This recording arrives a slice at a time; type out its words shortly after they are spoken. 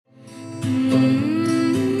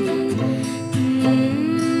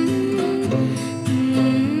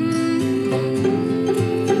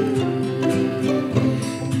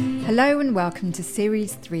and welcome to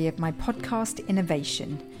Series 3 of my podcast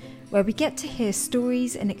Innovation, where we get to hear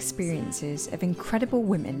stories and experiences of incredible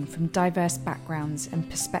women from diverse backgrounds and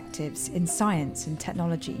perspectives in science and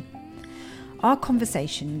technology. Our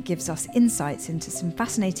conversation gives us insights into some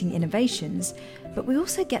fascinating innovations, but we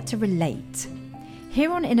also get to relate.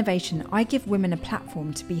 Here on Innovation, I give women a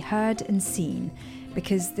platform to be heard and seen,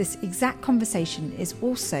 because this exact conversation is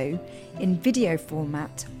also in video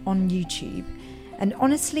format on YouTube. And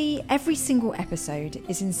honestly, every single episode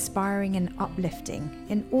is inspiring and uplifting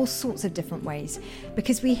in all sorts of different ways,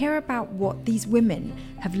 because we hear about what these women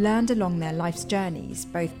have learned along their life's journeys,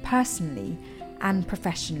 both personally and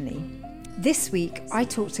professionally. This week, I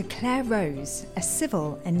talked to Claire Rose, a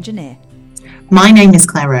civil engineer. My name is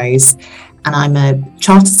Claire Rose, and I'm a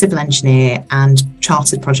chartered civil engineer and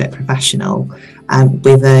chartered project professional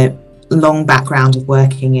with a long background of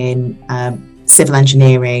working in civil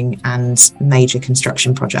engineering and major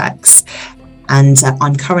construction projects. And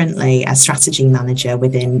I'm currently a strategy manager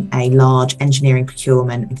within a large engineering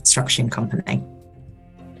procurement and construction company.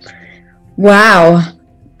 Wow.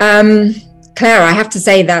 Claire, I have to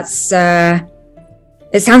say that's,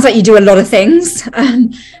 it sounds like you do a lot of things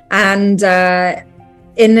and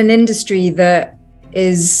in an industry that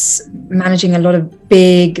is managing a lot of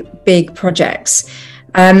big projects.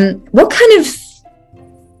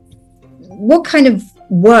 What kind of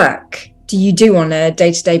work do you do on a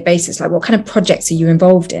day-to-day basis? Like, what kind of projects are you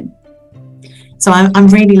involved in? So I'm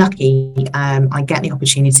really lucky. I get the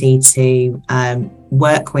opportunity to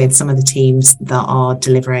work with some of the teams that are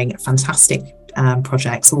delivering fantastic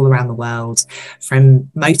projects all around the world, from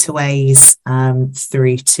motorways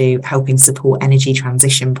through to helping support energy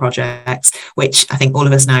transition projects, which I think all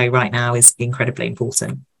of us know right now is incredibly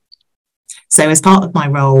important. So as part of my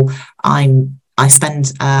role, I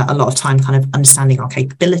spend a lot of time kind of understanding our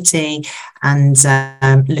capability and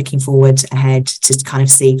looking forward ahead to kind of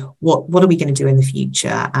see what are we going to do in the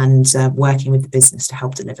future, and working with the business to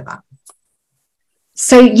help deliver that.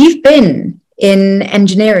 So you've been in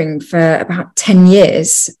engineering for about 10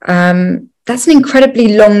 years. That's an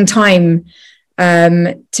incredibly long time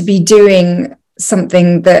to be doing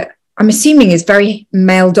something that I'm assuming is very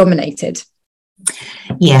male dominated.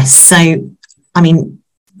 Yes. So, I mean,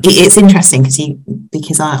 it's interesting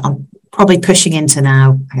because I'm probably pushing into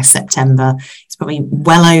now, I guess, September. It's probably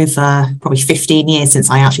well over 15 years since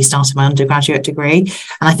I actually started my undergraduate degree. And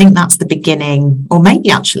I think that's the beginning, or maybe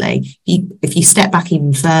actually, if you step back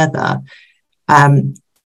even further, a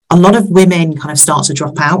lot of women kind of start to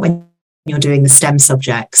drop out when you're doing the STEM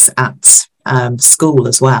subjects at school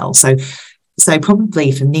as well. So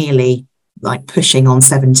probably for nearly like pushing on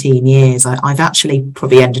 17 years, I've actually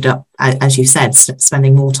probably ended up, as you said,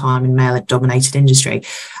 spending more time in male-dominated industry.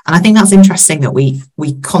 And I think that's interesting that we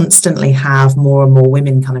constantly have more and more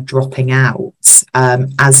women kind of dropping out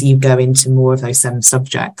as you go into more of those STEM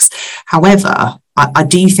subjects. However, I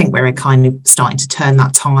do think we're kind of starting to turn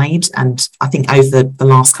that tide. And I think over the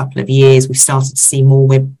last couple of years, we've started to see more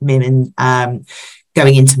women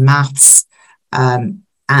going into maths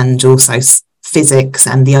and also physics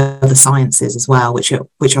and the other sciences as well, which are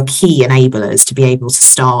key enablers to be able to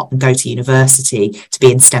start and go to university to be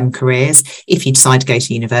in STEM careers if you decide to go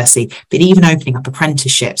to university. But even opening up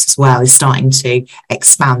apprenticeships as well is starting to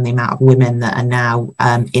expand the amount of women that are now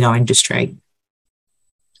in our industry.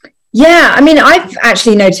 Yeah, I mean, I've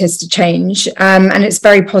actually noticed a change, and it's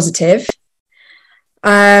very positive.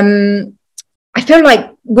 I feel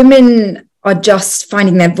like women are just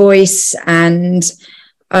finding their voice and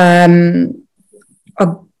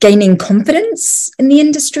are gaining confidence in the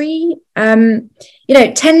industry. 10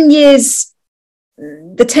 years,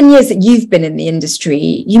 the 10 years that you've been in the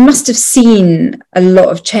industry, you must have seen a lot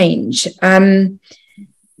of change. I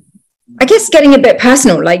guess getting a bit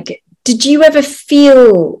personal, like, did you ever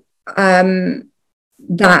feel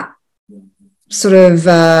that sort of,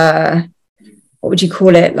 what would you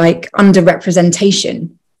call it, like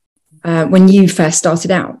underrepresentation when you first started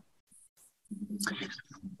out?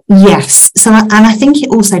 Yes. So, and I think it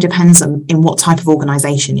also depends on in what type of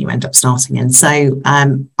organisation you end up starting in. So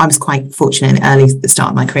I was quite fortunate early at the start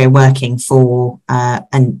of my career working for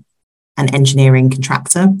an engineering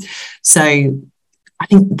contractor. So I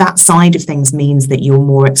think that side of things means that you're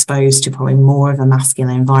more exposed to probably more of a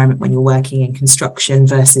masculine environment when you're working in construction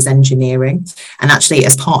versus engineering. And actually,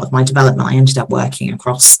 as part of my development, I ended up working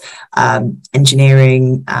across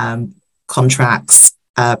engineering, contracts,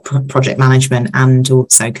 project management, and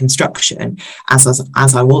also construction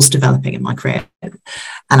as I was developing in my career. And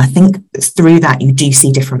I think through that you do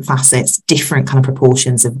see different facets, different kind of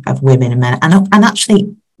proportions of women and men, and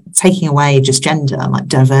actually taking away just gender, like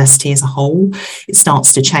diversity as a whole, it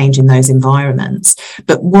starts to change in those environments.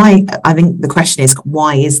 But why? I think the question is,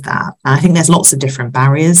 why is that? And I think there's lots of different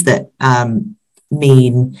barriers that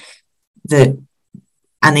mean that,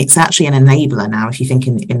 and it's actually an enabler now if you think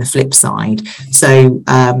in the flip side. So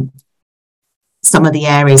some of the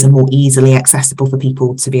areas are more easily accessible for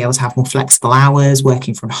people to be able to have more flexible hours,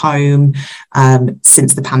 working from home.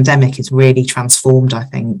 Since the pandemic has really transformed, I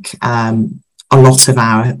think, a lot of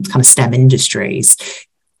our kind of STEM industries.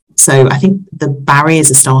 So I think the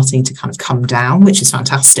barriers are starting to kind of come down, which is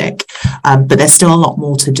fantastic, but there's still a lot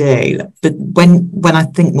more to do. But when I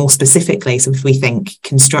think more specifically, so if we think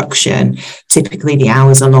construction, typically the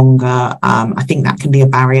hours are longer. I think that can be a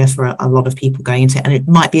barrier for a lot of people going into it, and it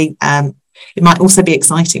might also be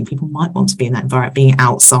exciting. People might want to be in that environment, being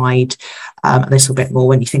outside a little bit more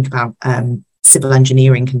when you think about civil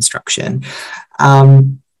engineering construction.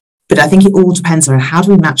 But I think it all depends on how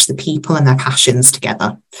do we match the people and their passions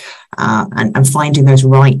together, and finding those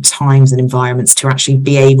right times and environments to actually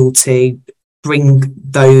be able to bring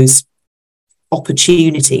those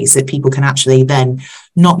opportunities that people can actually then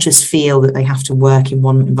not just feel that they have to work in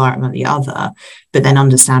one environment or the other, but then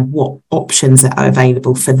understand what options are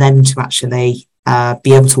available for them to actually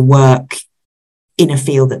be able to work in a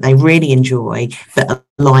field that they really enjoy, that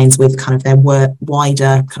aligns with kind of their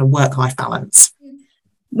wider kind of work-life balance.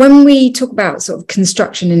 When we talk about sort of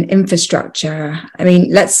construction and infrastructure, I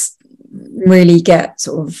mean, let's really get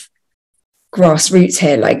sort of grassroots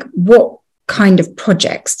here. Like, what kind of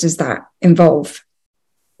projects does that involve?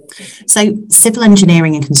 So civil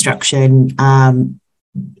engineering and construction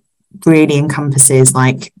really encompasses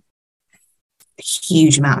like a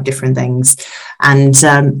huge amount of different things. And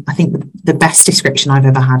I think the best description I've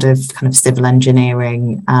ever had of kind of civil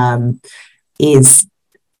engineering is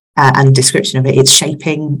and description of it, it's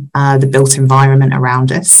shaping the built environment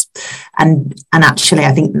around us, and actually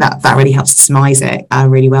I think that really helps to surmise it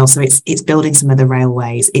really well. So it's building some of the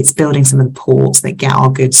railways, it's building some of the ports that get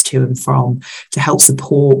our goods to and from, to help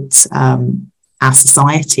support our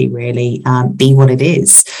society really be what it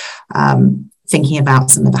is. Thinking about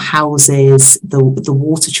some of the houses, the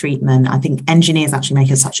water treatment. I think engineers actually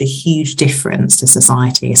make such a huge difference to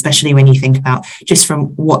society, especially when you think about just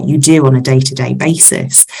from what you do on a day-to-day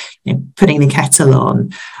basis, you know, putting the kettle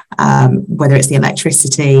on, whether it's the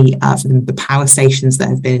electricity for the power stations that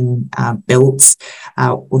have been built.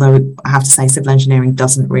 Although I have to say civil engineering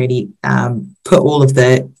doesn't really put all of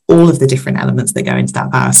the different elements that go into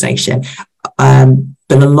that power station.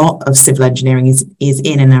 But a lot of civil engineering is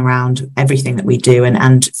in and around everything that we do,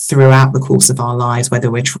 and throughout the course of our lives,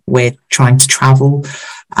 whether we're trying to travel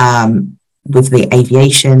with the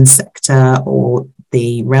aviation sector or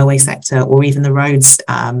the railway sector or even the roads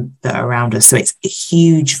that are around us. So it's a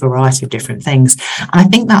huge variety of different things. And I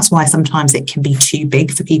think that's why sometimes it can be too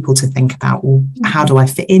big for people to think about, well, how do I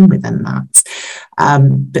fit in within that?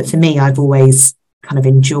 But for me, I've always kind of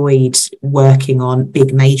enjoyed working on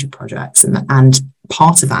big major projects, and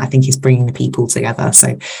part of that I think is bringing the people together.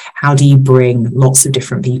 So how do you bring lots of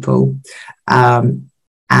different people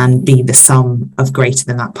and be the sum of greater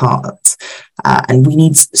than that part? And we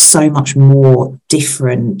need so much more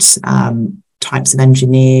different types of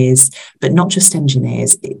engineers, but not just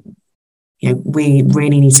engineers. We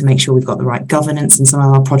really need to make sure we've got the right governance in some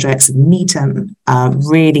of our projects. We need to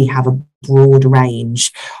really have a broad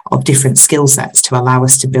range of different skill sets to allow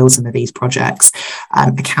us to build some of these projects.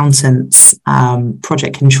 Accountants,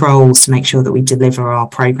 project controls to make sure that we deliver our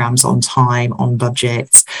programs on time, on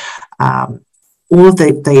budget. All of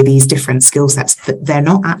these different skill sets, that they're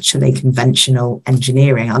not actually conventional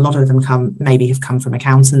engineering. A lot of them have come from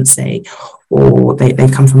accountancy, or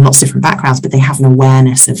they've come from lots of different backgrounds, but they have an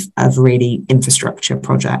awareness of really infrastructure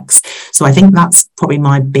projects. So I think that's probably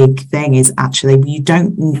my big thing, is actually you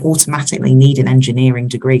don't automatically need an engineering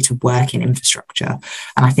degree to work in infrastructure.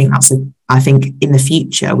 And I think I think in the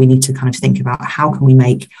future we need to kind of think about how can we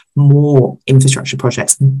make more infrastructure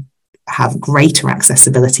projects have greater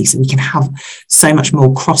accessibility, so we can have so much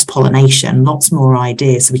more cross-pollination, lots more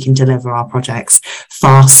ideas, so we can deliver our projects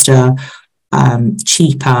faster,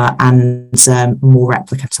 cheaper, and more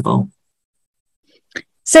replicable.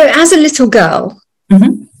 So as a little girl,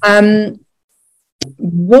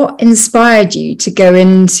 what inspired you to go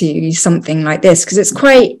into something like this? Because it's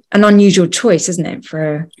quite an unusual choice, isn't it,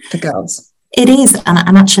 for girls? It is,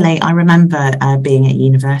 and actually I remember being at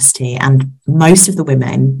university, and most of the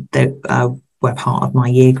women that were part of my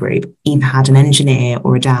year group either had an engineer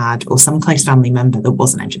or a dad or some close family member that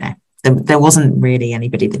was an engineer. There wasn't really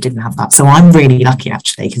anybody that didn't have that. So I'm really lucky,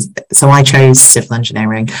 actually, so I chose civil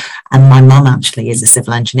engineering, and my mum actually is a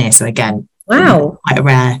civil engineer. So again, Wow. quite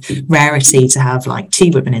a rarity to have like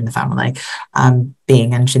 2 women in the family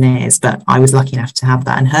being engineers, but I was lucky enough to have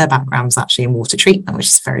that. And her background was actually in water treatment, which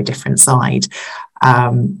is a very different side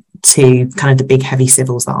to kind of the big heavy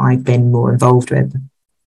civils that I've been more involved with.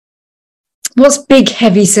 What's big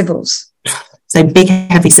heavy civils? So big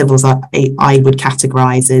heavy civils I would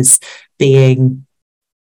categorize as being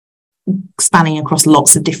spanning across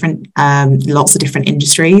lots of different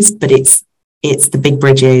industries, but it's the big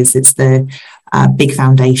bridges, it's the big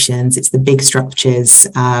foundations, it's the big structures,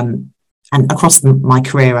 and across my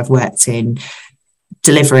career I've worked in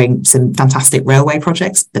delivering some fantastic railway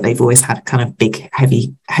projects, but they've always had kind of big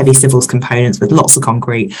heavy civils components with lots of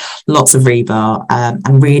concrete, lots of rebar,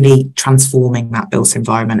 and really transforming that built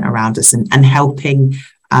environment around us and helping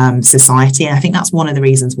society. And I think that's one of the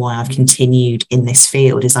reasons why I've continued in this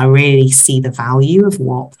field, is I really see the value of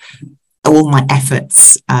what all my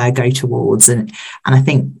efforts go towards. And I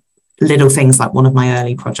think little things like one of my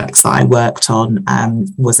early projects that I worked on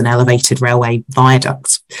was an elevated railway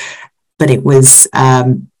viaduct. But it was,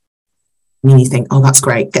 you think, oh, that's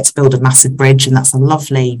great, get to build a massive bridge, and that's a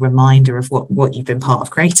lovely reminder of what you've been part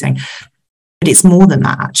of creating. But it's more than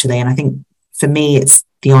that, actually. And I think for me, it's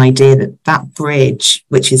the idea that bridge,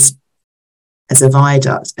 which is as a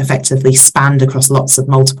viaduct, effectively spanned across lots of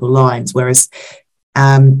multiple lines, whereas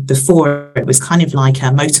before it was kind of like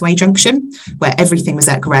a motorway junction where everything was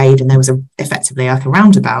at grade and there was effectively like a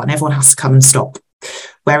roundabout and everyone has to come and stop.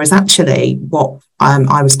 Whereas actually what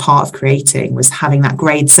I was part of creating was having that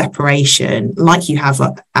grade separation like you have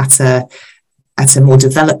at a more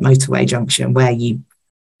developed motorway junction, where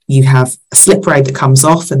you have a slip road that comes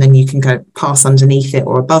off and then you can go pass underneath it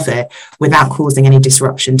or above it without causing any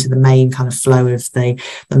disruption to the main kind of flow of the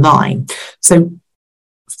line. So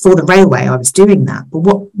for the railway, I was doing that. But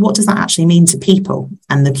what does that actually mean to people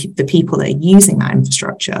and the people that are using that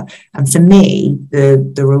infrastructure? And for me,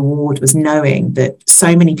 the reward was knowing that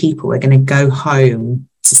so many people are going to go home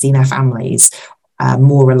to see their families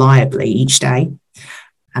more reliably each day.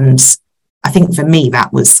 And I think for me,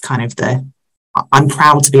 that was kind of I'm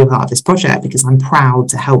proud to be a part of this project, because I'm proud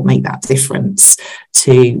to help make that difference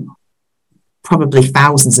to probably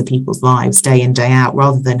thousands of people's lives day in, day out,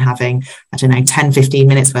 rather than having, 10-15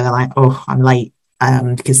 minutes where they're like, oh, I'm late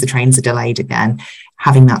because the trains are delayed again.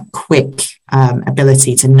 Having that quick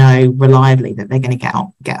ability to know reliably that they're going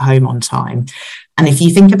to get home on time. And if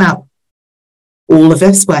you think about all of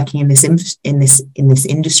us working in this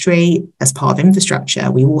industry as part of infrastructure,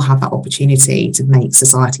 we all have that opportunity to make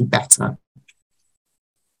society better.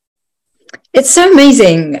 It's so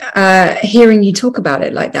amazing hearing you talk about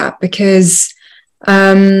it like that, because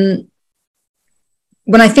when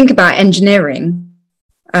I think about engineering,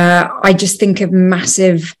 I just think of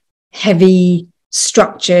massive, heavy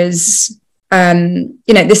structures.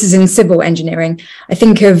 This is in civil engineering. I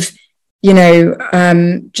think of,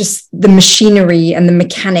 just the machinery and the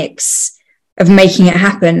mechanics of making it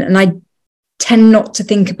happen. And I tend not to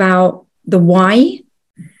think about the why.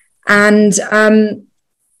 And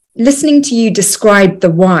listening to you describe the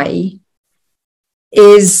why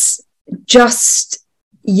is just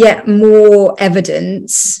yet more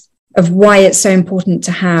evidence of why it's so important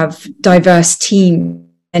to have diverse team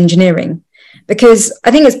engineering, because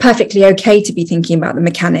I think it's perfectly okay to be thinking about the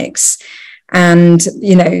mechanics and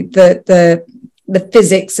the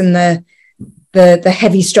physics and the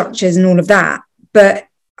heavy structures and all of that, but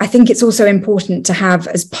I think it's also important to have,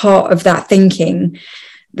 as part of that thinking,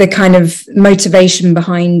 the kind of motivation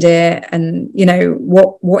behind it, and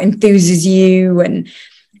what enthuses you, and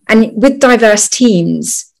with diverse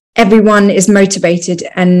teams, everyone is motivated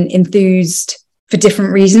and enthused for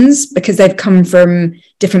different reasons, because they've come from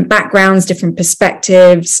different backgrounds, different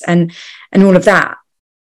perspectives, and all of that.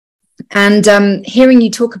 And hearing you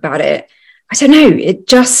talk about it, I don't know, it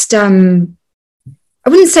just I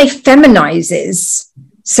wouldn't say feminizes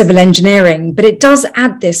civil engineering, but it does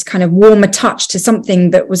add this kind of warmer touch to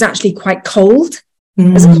something that was actually quite cold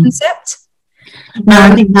as a concept. No,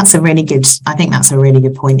 I think that's a really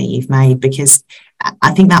good point that you've made, because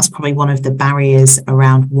I think that's probably one of the barriers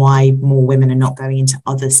around why more women are not going into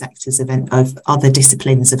other sectors of other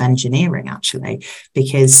disciplines of engineering, actually,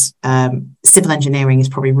 because civil engineering is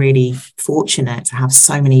probably really fortunate to have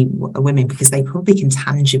so many women, because they probably can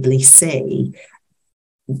tangibly see,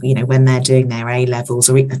 when they're doing their A levels,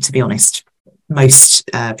 or to be honest, most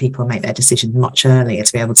people make their decisions much earlier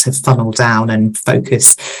to be able to funnel down and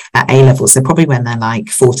focus at A levels. So probably when they're like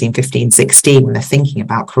 14, 15, 16, when they're thinking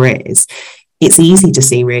about careers, it's easy to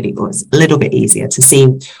see really, or it's a little bit easier to see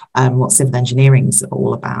what civil engineering is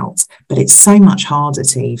all about, but it's so much harder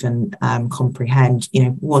to even comprehend,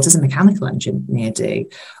 what does a mechanical engineer do?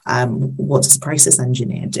 What does a process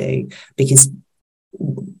engineer do? Because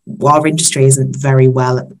our industry isn't very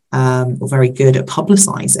well or very good at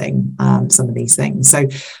publicising some of these things. So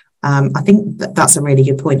I think that's a really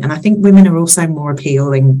good point. And I think women are also more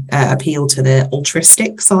appeal to the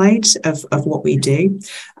altruistic side of what we do.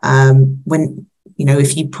 When,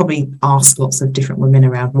 if you probably ask lots of different women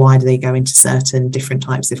around why do they go into certain different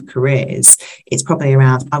types of careers, it's probably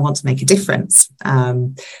around, I want to make a difference.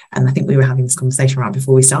 And I think we were having this conversation right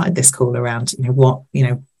before we started this call around,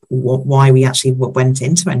 why we actually went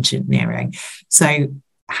into engineering. So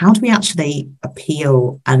how do we actually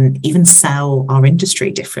appeal and even sell our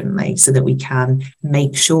industry differently so that we can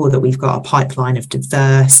make sure that we've got a pipeline of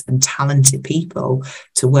diverse and talented people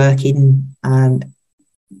to work in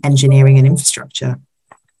engineering and infrastructure?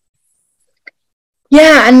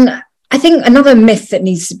 Yeah, and I think another myth that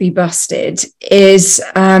needs to be busted is,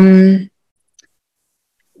 for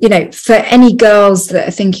any girls that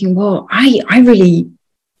are thinking, well, I really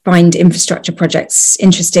find infrastructure projects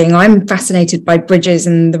interesting. I'm fascinated by bridges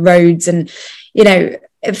and the roads. And,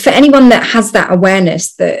 for anyone that has that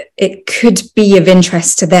awareness that it could be of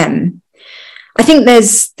interest to them, I think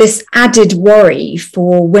there's this added worry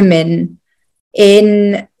for women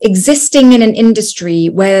in existing in an industry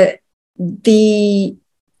where the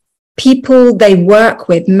people they work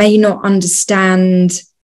with may not understand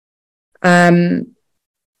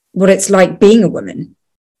what it's like being a woman.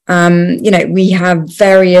 We have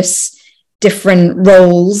various different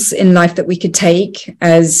roles in life that we could take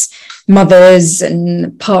as mothers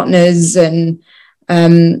and partners and,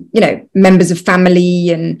 members of family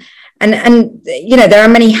and there are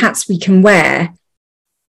many hats we can wear.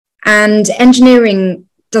 And engineering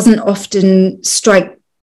doesn't often strike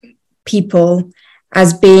people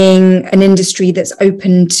as being an industry that's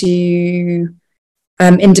open to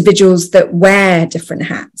individuals that wear different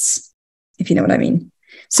hats, if you know what I mean.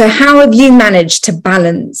 So how have you managed to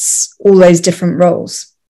balance all those different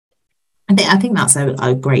roles? I think that's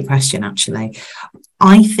a great question, actually.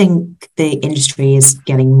 I think the industry is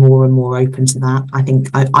getting more and more open to that. I think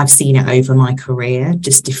I've seen it over my career,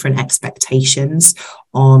 just different expectations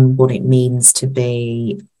on what it means to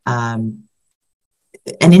be an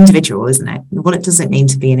individual, isn't it? What does it mean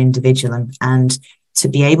to be an individual and to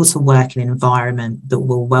be able to work in an environment that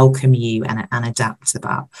will welcome you and adapt to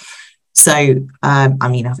that. So,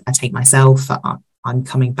 I take myself, I'm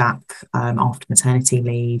coming back after maternity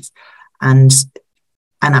leave and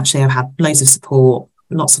actually I've had loads of support.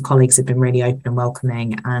 Lots of colleagues have been really open and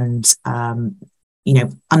welcoming and,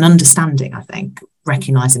 an understanding, I think,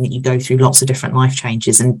 recognising that you go through lots of different life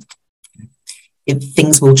changes and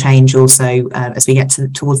things will change also as we get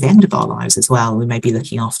towards the end of our lives as well. We may be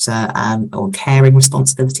looking after or caring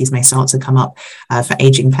responsibilities may start to come up for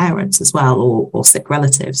ageing parents as well or sick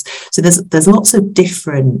relatives. So there's lots of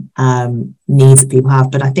different needs that people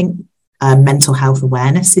have, but I think mental health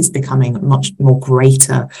awareness is becoming a much more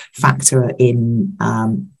greater factor in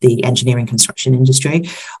the engineering construction industry.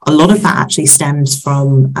 A lot of that actually stems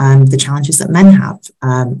from the challenges that men have.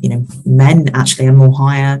 Men actually are more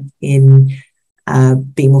higher in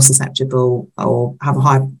be more susceptible or have a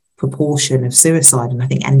higher proportion of suicide. And I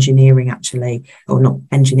think engineering actually, or not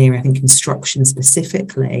engineering, I think construction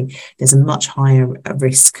specifically, there's a much higher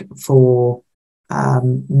risk for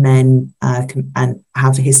men and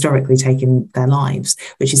have historically taken their lives,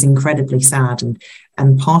 which is incredibly sad.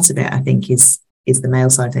 And part of it, I think, is the male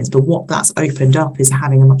side of things. But what that's opened up is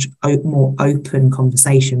having a much more open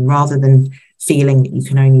conversation rather than feeling that you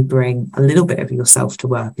can only bring a little bit of yourself to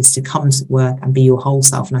work, is to come to work and be your whole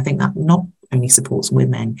self. And I think that not only supports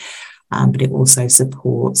women, but it also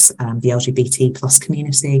supports the LGBT plus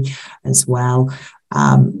community as well,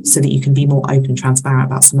 so that you can be more open and transparent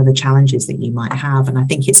about some of the challenges that you might have. And I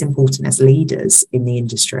think it's important as leaders in the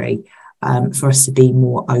industry for us to be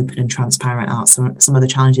more open and transparent about some of the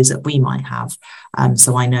challenges that we might have.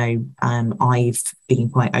 So I know I've been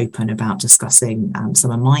quite open about discussing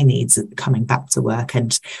some of my needs coming back to work.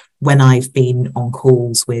 And when I've been on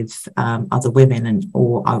calls with other women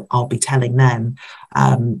or I'll be telling them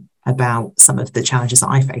about some of the challenges that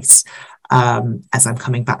I face as I'm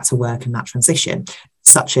coming back to work in that transition,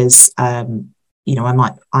 such as I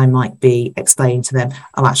might be explaining to them,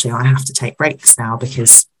 oh, actually, I have to take breaks now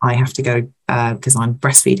because I have to go because I'm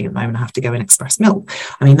breastfeeding at the moment. I have to go and express milk.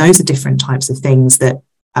 I mean, those are different types of things that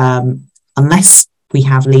unless we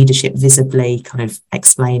have leadership visibly kind of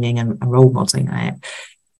explaining and role modeling it,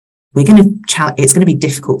 it's going to be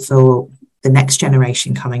difficult for the next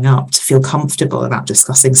generation coming up to feel comfortable about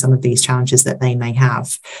discussing some of these challenges that they may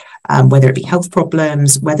have, whether it be health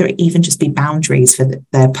problems, whether it even just be boundaries for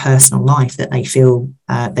their personal life that they feel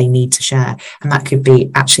they need to share. And that could be,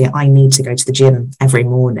 actually, I need to go to the gym every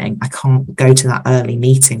morning. I can't go to that early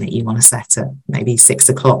meeting that you want to set at maybe 6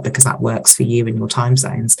 o'clock because that works for you in your time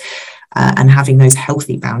zones. And having those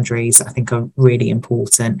healthy boundaries, I think, are really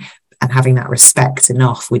important. And having that respect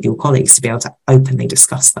enough with your colleagues to be able to openly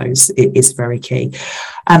discuss those is very key.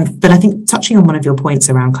 But I think touching on one of your points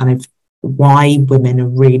around kind of why women are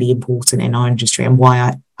really important in our industry, and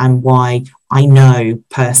why I know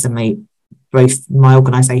personally both my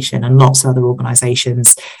organisation and lots of other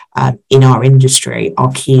organisations in our industry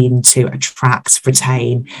are keen to attract,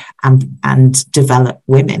 retain, and develop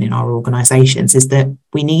women in our organisations, is that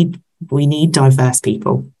we need diverse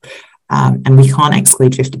people. And we can't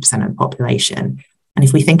exclude 50% of the population. And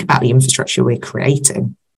if we think about the infrastructure we're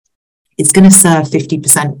creating, it's going to serve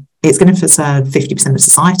 50%. It's going to serve 50% of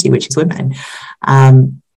society, which is women.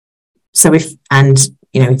 So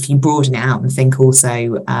if you broaden it out and think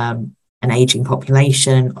also an aging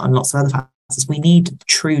population and lots of other factors, we need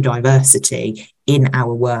true diversity in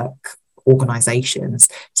our work organisations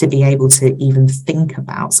to be able to even think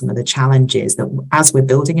about some of the challenges that, as we're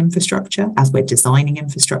building infrastructure, as we're designing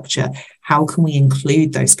infrastructure, how can we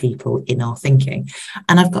include those people in our thinking?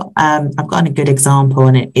 And I've got a good example,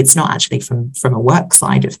 and it's not actually from a work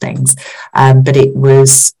side of things, but it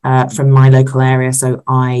was from my local area. So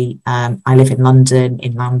I live in London,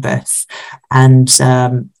 in Lambeth, and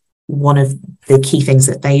one of the key things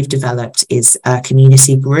that they've developed is a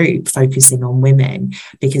community group focusing on women,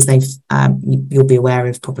 because you'll be aware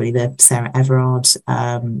of probably the Sarah Everard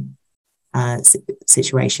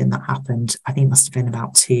situation that happened. I think it must have been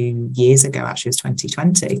about 2 years ago, actually. It was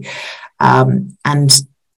 2020. And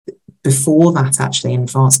before that, actually, in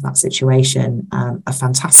advance of that situation, a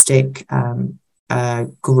fantastic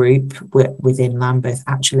group within Lambeth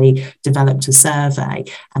actually developed a survey,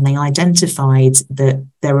 and they identified that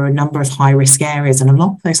there were a number of high-risk areas, and a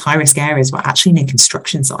lot of those high-risk areas were actually near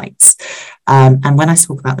construction sites. And when I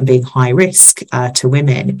talk about them being high risk to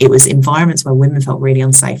women, it was environments where women felt really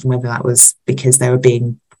unsafe, and whether that was because they were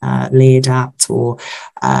being leered at or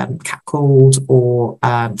catcalled or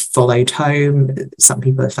followed home. Some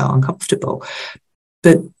people have felt uncomfortable.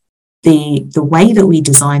 But the way that we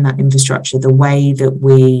design that infrastructure, the way that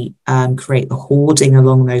we create the hoarding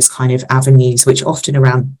along those kind of avenues, which often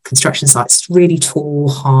around construction sites, really tall,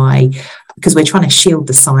 high, because we're trying to shield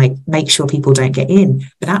the site, make sure people don't get in,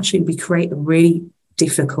 but actually we create a really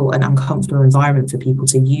difficult and uncomfortable environment for people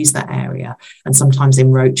to use that area, and sometimes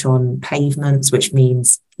encroach on pavements, which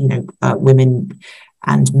means women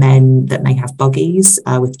and men that may have buggies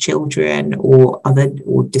with children or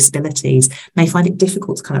disabilities may find it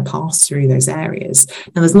difficult to kind of pass through those areas.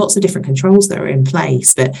 Now, there's lots of different controls that are in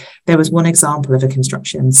place, but there was one example of a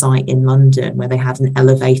construction site in London where they had an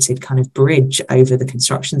elevated kind of bridge over the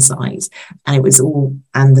construction site, and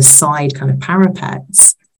the side kind of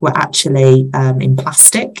parapets were actually in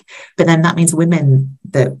plastic. But then that means women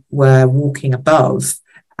that were walking above,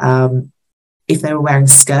 if they were wearing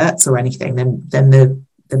skirts or anything, then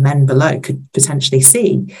the men below could potentially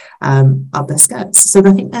see up their skirts. So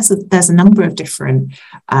I think there's a number of different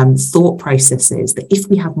thought processes that if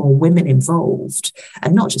we have more women involved,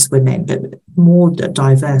 and not just women, but more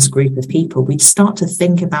diverse group of people, we'd start to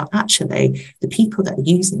think about actually the people that are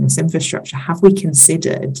using this infrastructure. Have we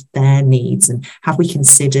considered their needs, and have we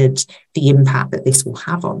considered the impact that this will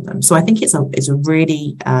have on them? So I think it's a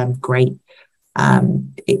really great.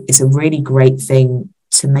 It's a really great thing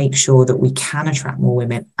to make sure that we can attract more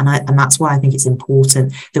women, and that's why I think it's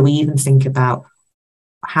important that we even think about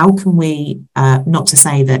how can we, not to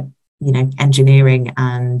say that engineering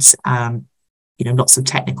and lots of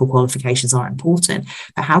technical qualifications are important,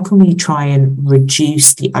 but how can we try and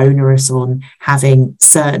reduce the onus on having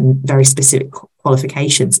certain very specific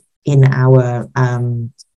qualifications in our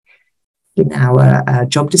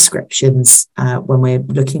job descriptions when we're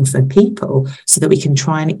looking for people, so that we can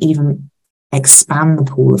try and even expand the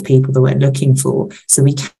pool of people that we're looking for, so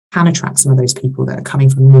we can attract some of those people that are coming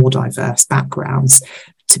from more diverse backgrounds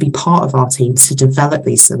to be part of our teams to develop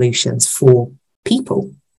these solutions for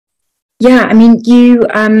people. Yeah, I mean, you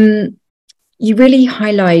really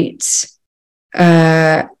highlight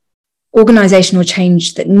organizational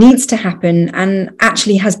change that needs to happen and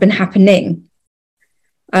actually has been happening,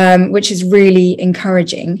 which is really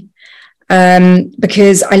encouraging,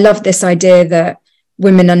 because I love this idea that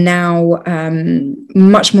women are now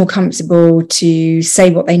much more comfortable to say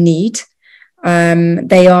what they need.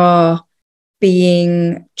 They are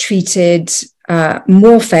being treated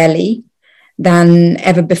more fairly. than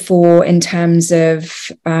ever before in terms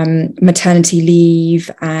of maternity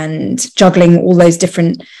leave and juggling all those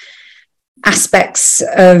different aspects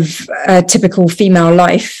of a typical female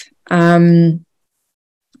life.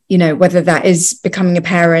 Whether that is becoming a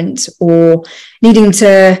parent or needing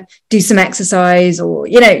to do some exercise, or,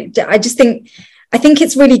 I think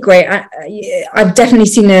it's really great. I've definitely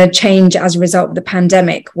seen a change as a result of the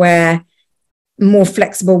pandemic, where more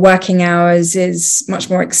flexible working hours is much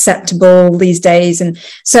more acceptable these days. And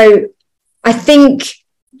so I think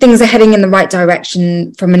things are heading in the right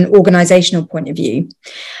direction from an organizational point of view.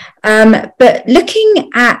 But looking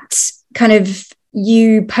at kind of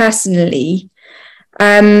you personally,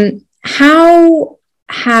 how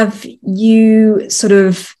have you sort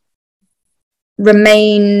of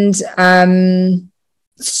remained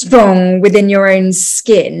strong within your own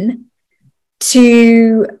skin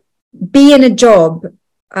to be in a job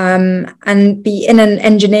and be in an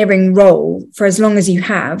engineering role for as long as you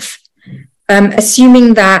have,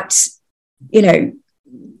 assuming that,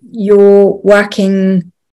 you're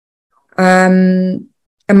working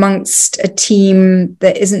amongst a team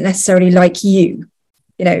that isn't necessarily like you?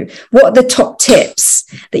 What are the top tips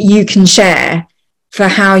that you can share for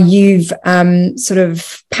how you've sort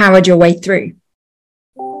of powered your way through?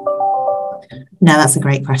 No, that's a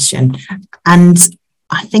great question. And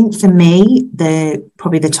I think for me,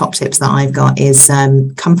 probably the top tips that I've got is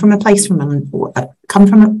come from a place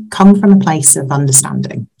of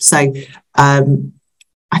understanding. So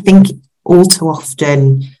I think all too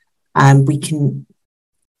often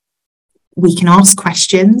we can ask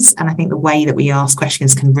questions, and I think the way that we ask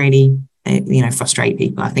questions can really frustrate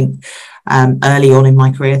people. I think early on in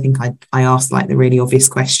my career, I think I asked like the really obvious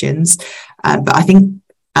questions, but I think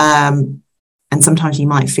and sometimes you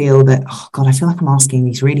might feel that, oh God, I feel like I'm asking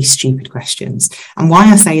these really stupid questions. And why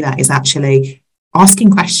I say that is actually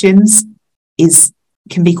asking questions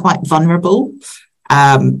can be quite vulnerable.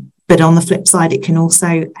 But on the flip side, it can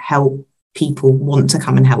also help people want to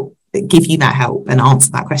come and help, give you that help and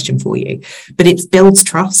answer that question for you. But it builds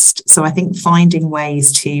trust. So I think finding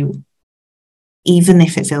ways to, even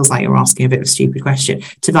if it feels like you're asking a bit of a stupid question,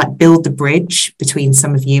 to like build the bridge between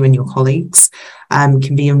some of you and your colleagues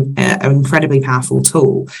can be an incredibly powerful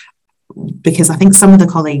tool. Because I think some of the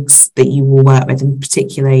colleagues that you will work with, and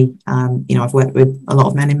particularly, I've worked with a lot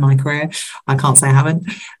of men in my career, I can't say I haven't,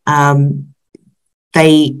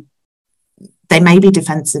 they may be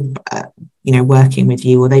defensive, working with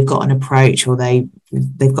you, or they've got an approach, or they've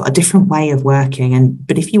got a different way of working.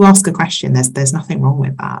 But if you ask a question, there's nothing wrong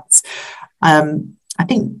with that. I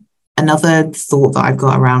think another thought that I've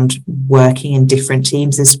got around working in different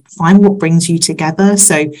teams is find what brings you together.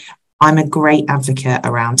 So I'm a great advocate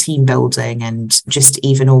around team building and just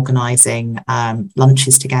even organising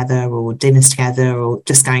lunches together or dinners together, or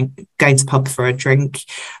just going to pub for a drink,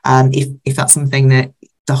 if that's something that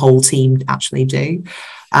the whole team actually do.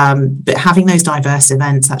 But having those diverse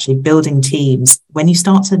events, actually building teams, when you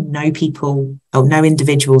start to know people or know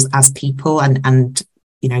individuals as people, and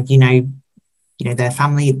their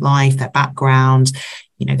family life, their background,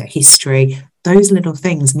 their history, those little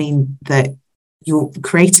things mean that you're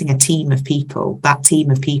creating a team of people. That team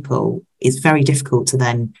of people is very difficult to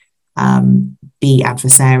then be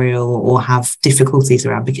adversarial or have difficulties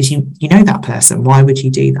around, because you know that person. Why would you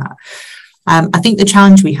do that? I think the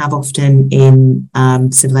challenge we have often in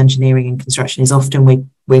civil engineering and construction is often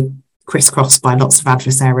we're crisscrossed by lots of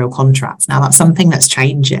adversarial contracts. Now that's something that's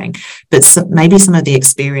changing, but maybe some of the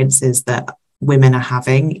experiences that women are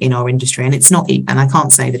having in our industry, and it's not, and I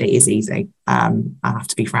can't say that it is easy. I have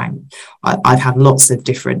to be frank. I've had lots of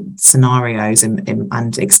different scenarios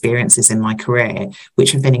and experiences in my career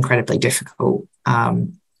which have been incredibly difficult.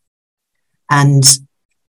 And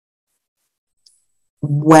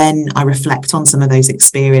when I reflect on some of those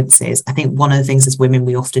experiences, I think one of the things as women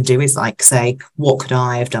we often do is like say, what could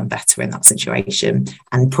I have done better in that situation?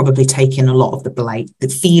 And probably taking a lot of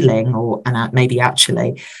the feeling, and maybe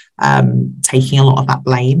actually taking a lot of that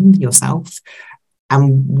blame yourself.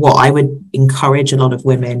 And what I would encourage a lot of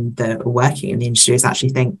women that are working in the industry is actually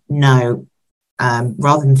think, no,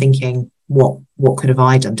 rather than thinking, what could have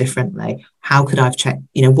I done differently? How could I have checked,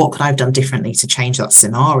 what could I have done differently to change that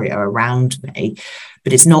scenario around me?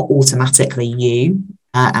 But it's not automatically you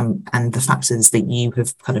and the factors that you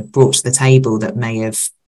have kind of brought to the table that may have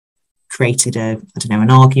created an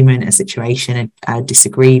argument, a situation, a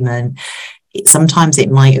disagreement. Sometimes it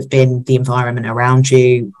might have been the environment around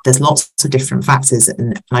you. There's lots of different factors,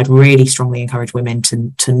 and I'd really strongly encourage women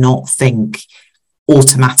to not think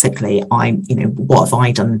automatically, what have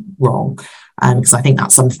I done wrong? Because I think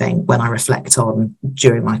that's something when I reflect on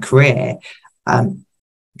during my career,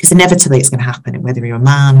 because inevitably it's going to happen, whether you're a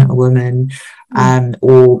man, a woman,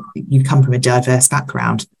 or you come from a diverse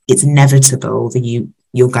background. It's inevitable that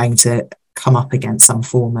you're going to come up against some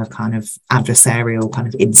form of kind of adversarial kind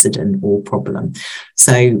of incident or problem.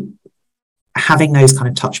 So having those kind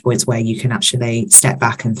of touch points where you can actually step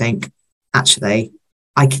back and think, actually,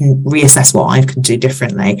 I can reassess what I can do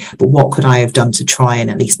differently, but what could I have done to try and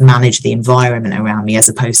at least manage the environment around me as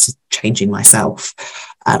opposed to changing myself?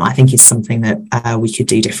 I think is something that we could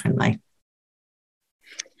do differently.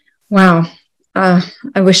 Wow.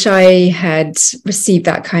 I wish I had received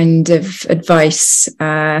that kind of advice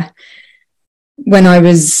when I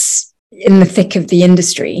was in the thick of the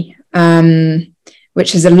industry,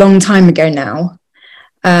 which is a long time ago now.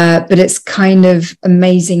 But it's kind of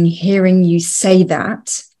amazing hearing you say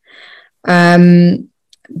that,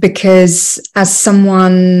 because as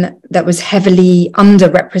someone that was heavily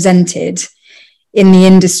underrepresented in the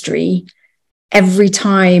industry, every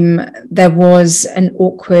time there was an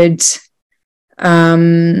awkward,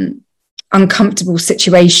 uncomfortable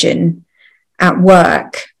situation at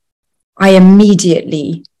work, I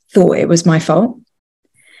immediately thought it was my fault.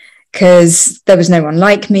 Because there was no one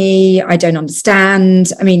like me. I don't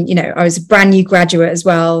understand. I mean, I was a brand new graduate as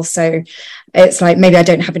well. So it's like, maybe I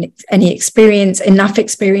don't have enough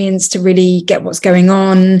experience to really get what's going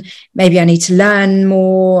on. Maybe I need to learn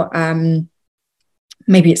more.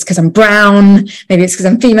 Maybe it's because I'm brown. Maybe it's because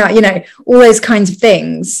I'm female, all those kinds of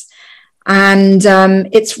things. And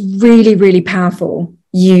it's really, really powerful,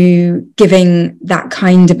 you giving that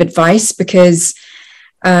kind of advice, because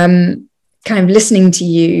kind of listening to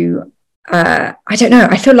you, I don't know,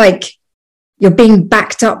 I feel like you're being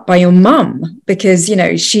backed up by your mum, because,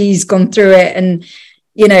 she's gone through it, and,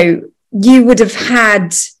 you would have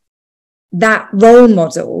had that role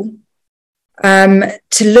model to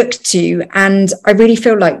look to. And I really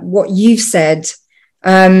feel like what you've said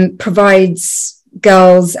provides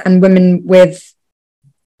girls and women with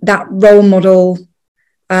that role model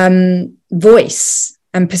voice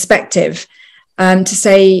and perspective to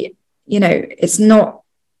say,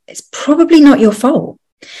 it's probably not your fault.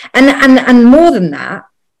 And more than that,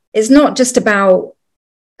 it's not just about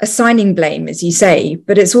assigning blame, as you say,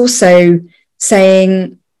 but it's also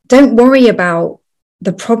saying, don't worry about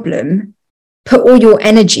the problem, put all your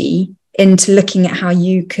energy into looking at how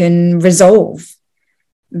you can resolve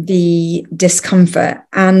the discomfort.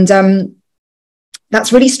 And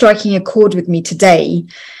that's really striking a chord with me today,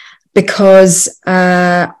 because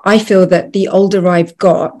I feel that the older I've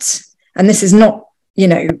got, and this is not,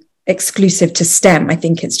 exclusive to STEM, I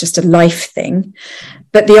think it's just a life thing,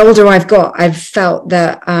 but the older I've got, I've felt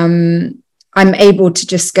that I'm able to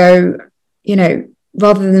just go,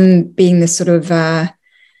 rather than being this sort of the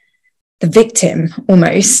victim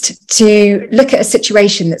almost, to look at a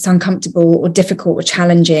situation that's uncomfortable or difficult or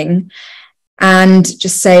challenging, and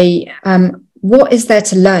just say, what is there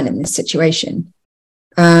to learn in this situation?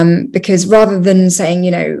 Because rather than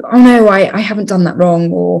saying, oh no, I haven't done that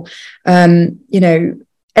wrong, or,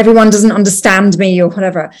 everyone doesn't understand me or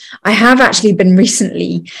whatever, I have actually been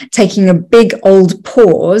recently taking a big old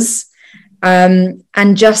pause and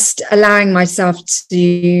just allowing myself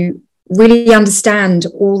to really understand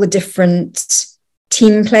all the different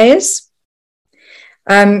team players.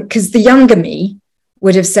 Because the younger me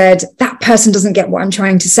would have said, that person doesn't get what I'm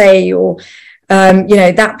trying to say, or,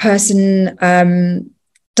 that person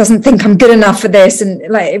doesn't think I'm good enough for this. And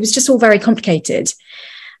it was just all very complicated.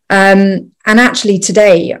 And actually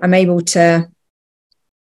today I'm able to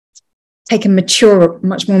take a much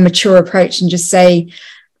more mature approach and just say,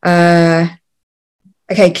 okay,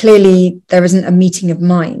 clearly there isn't a meeting of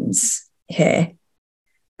minds here,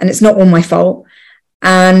 and it's not all my fault.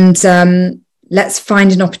 And let's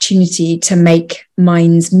find an opportunity to make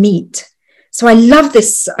minds meet. So I love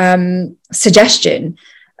this suggestion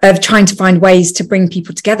of trying to find ways to bring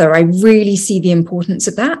people together. I really see the importance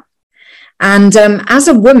of that. And as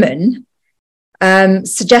a woman,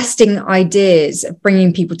 suggesting ideas of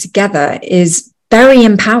bringing people together is very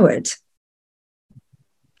empowered.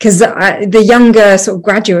 Because the younger sort of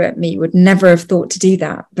graduate me would never have thought to do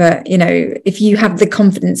that. But, if you have the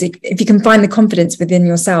confidence, if you can find the confidence within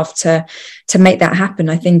yourself to make that happen,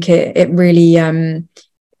 I think it really,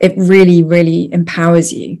 really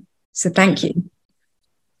empowers you. So thank you.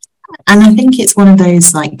 And I think it's one of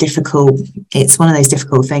those difficult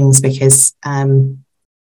things, because I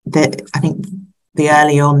think the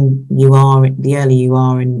earlier you are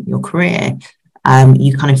in your career,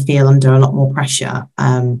 you kind of feel under a lot more pressure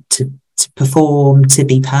to perform, to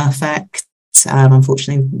be perfect,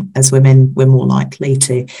 Unfortunately, as women, we're more likely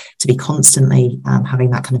to be constantly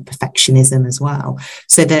having that kind of perfectionism as well.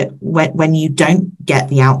 So that when you don't get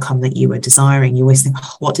the outcome that you were desiring, you always think,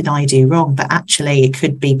 oh, what did I do wrong? But actually, it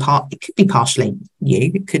could be partially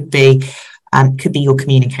you. It could be your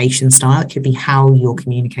communication style. It could be how you're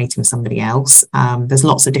communicating with somebody else. There's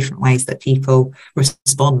lots of different ways that people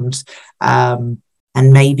respond.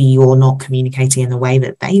 And maybe you're not communicating in the way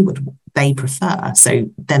that they prefer. So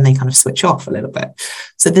then they kind of switch off a little bit.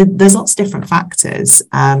 So there's lots of different factors.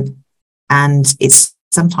 And it's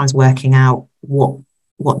sometimes working out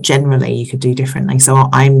what generally you could do differently. So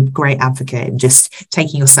I'm a great advocate in just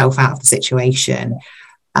taking yourself out of the situation.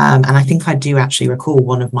 And I think I do actually recall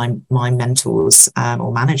one of my mentors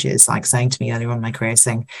or managers like saying to me earlier on in my career,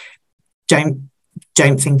 saying, don't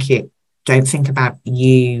think about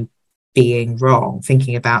you being wrong, think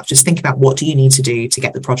about what do you need to do to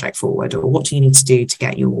get the project forward, or what do you need to do to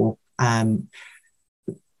get your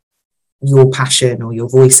passion or your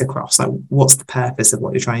voice across. Like, what's the purpose of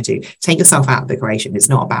what you're trying to do? Take yourself out of the equation. It's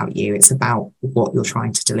not about you, it's about what you're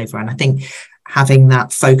trying to deliver. And I think having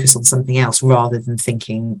that focus on something else rather than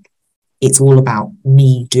thinking it's all about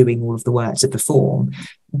me doing all of the work to perform,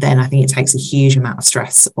 then I think it takes a huge amount of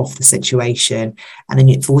stress off the situation, and then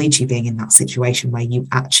it avoids you being in that situation where you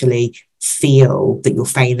actually feel that you're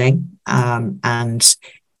failing, and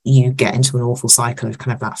you get into an awful cycle of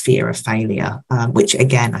kind of that fear of failure, which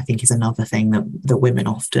again I think is another thing that women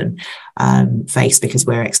often face, because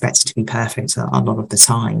we're expected to be perfect a lot of the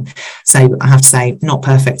time. So I have to say, not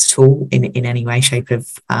perfect at all in any way, shape of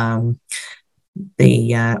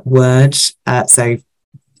the word. So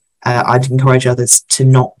I'd encourage others to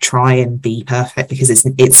not try and be perfect, because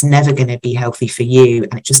it's never going to be healthy for you,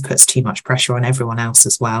 and it just puts too much pressure on everyone else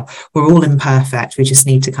as well. We're all imperfect. We just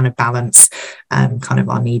need to kind of balance kind of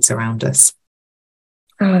our needs around us.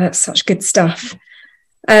 Oh, that's such good stuff.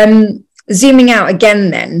 Zooming out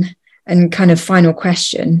again then, and kind of final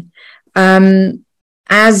question.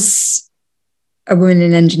 As a woman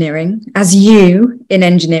in engineering, as you in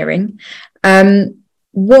engineering,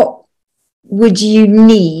 what would you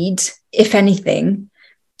need, if anything,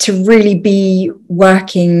 to really be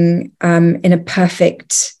working in a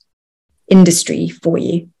perfect industry for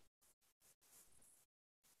you?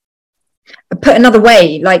 Put another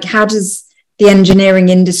way, like, how does the engineering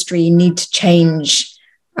industry need to change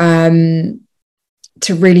to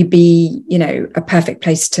really be, a perfect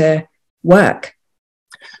place to work?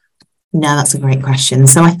 No, that's a great question.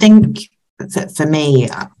 So I think for me,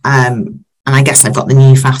 and I guess I've got the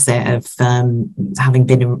new facet of having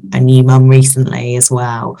been a new mum recently as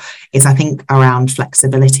well, is I think around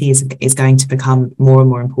flexibility is going to become more and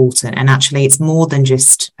more important. And actually it's more than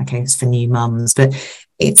just, okay, it's for new mums, but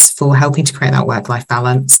it's for helping to create that work-life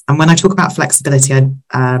balance. And when I talk about flexibility,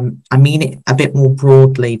 I mean it a bit more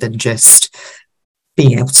broadly than just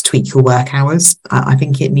being able to tweak your work hours. I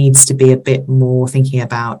think it needs to be a bit more thinking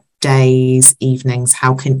about days, evenings,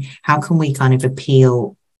 how can we kind of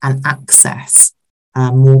appeal and access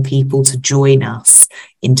more people to join us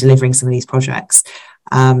in delivering some of these projects,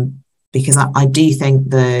 because I do think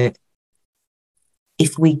that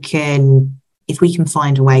if we can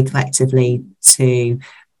find a way collectively to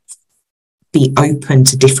be open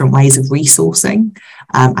to different ways of resourcing,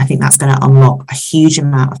 I think that's going to unlock a huge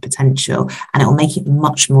amount of potential, and it will make it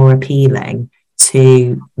much more appealing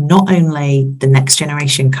to not only the next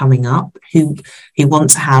generation coming up who want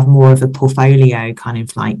to have more of a portfolio kind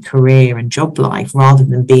of like career and job life, rather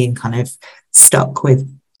than being kind of stuck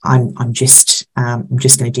with I'm just going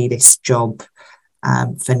to do this job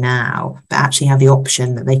for now, but actually have the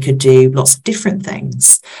option that they could do lots of different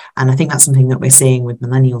things. And I think that's something that we're seeing with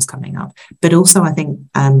millennials coming up. But also I think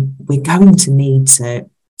we're going to need to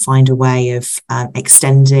find a way of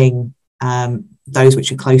extending those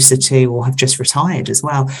which are closer to or have just retired as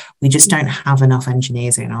well. We just don't have enough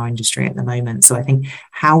engineers in our industry at the moment. So I think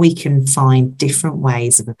how we can find different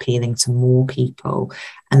ways of appealing to more people.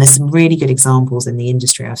 And there's some really good examples in the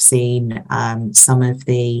industry. I've seen some of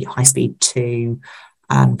the High Speed 2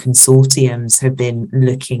 consortiums have been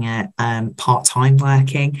looking at part-time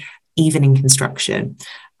working, even in construction.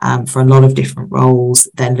 For a lot of different roles,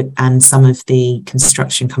 and some of the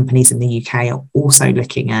construction companies in the UK are also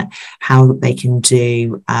looking at how they can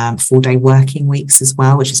do 4-day working weeks as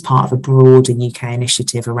well, which is part of a broader UK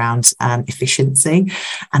initiative around efficiency.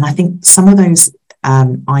 And I think some of those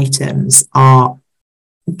items are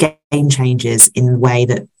game changers in the way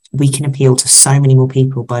that we can appeal to so many more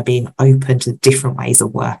people by being open to different ways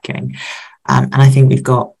of working. And I think we've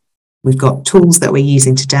got tools that we're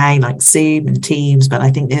using today like Zoom and Teams, but I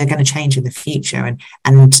think they're going to change in the future.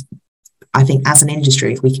 And I think as an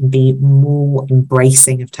industry, if we can be more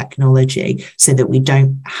embracing of technology so that we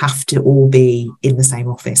don't have to all be in the same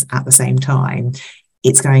office at the same time,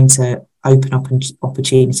 it's going to open up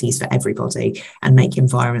opportunities for everybody and make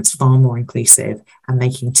environments far more inclusive and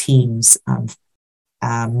making teams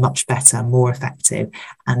much better, more effective,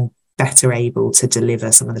 and better able to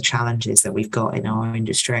deliver some of the challenges that we've got in our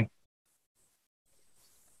industry.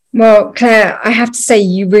 Well, Claire, I have to say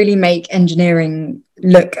you really make engineering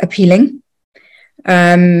look appealing.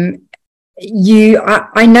 I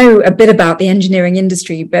know a bit about the engineering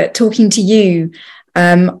industry, but talking to you,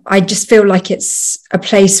 I just feel like it's a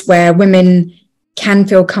place where women can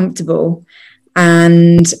feel comfortable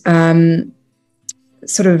and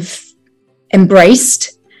sort of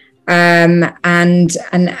embraced and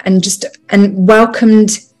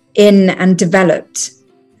welcomed in and developed,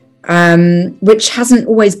 which hasn't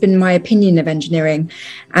always been my opinion of engineering.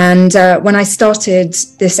 And when I started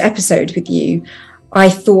this episode with you, I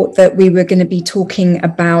thought that we were going to be talking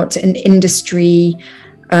about an industry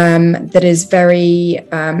that is very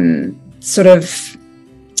sort of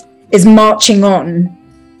is marching on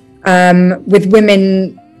with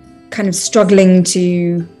women kind of struggling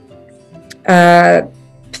to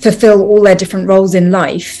fulfill all their different roles in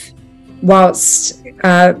life whilst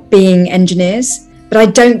being engineers. But I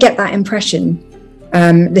don't get that impression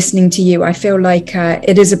listening to you. I feel like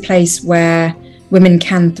it is a place where women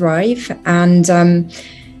can thrive, and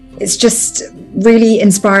it's just really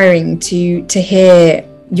inspiring to hear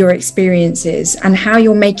your experiences and how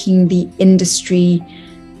you're making the industry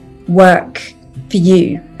work for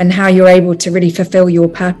you and how you're able to really fulfill your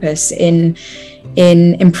purpose in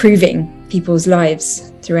improving people's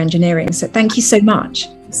lives through engineering. So thank you so much.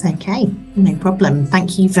 It's okay, no problem.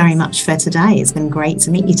 Thank you very much for today. It's been great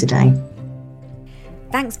to meet you today.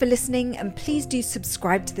 Thanks for listening, and please do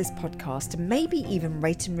subscribe to this podcast and maybe even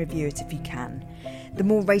rate and review it if you can. The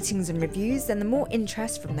more ratings and reviews, then the more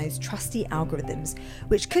interest from those trusty algorithms,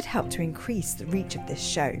 which could help to increase the reach of this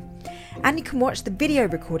show. And you can watch the video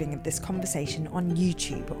recording of this conversation on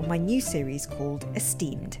YouTube on my new series called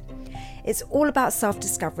Esteemed. It's all about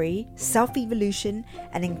self-discovery, self-evolution,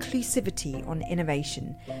 and inclusivity on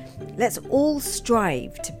innovation. Let's all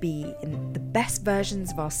strive to be in the best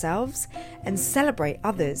versions of ourselves and celebrate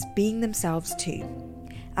others being themselves too.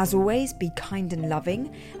 As always, be kind and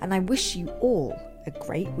loving, and I wish you all a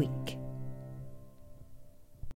great week.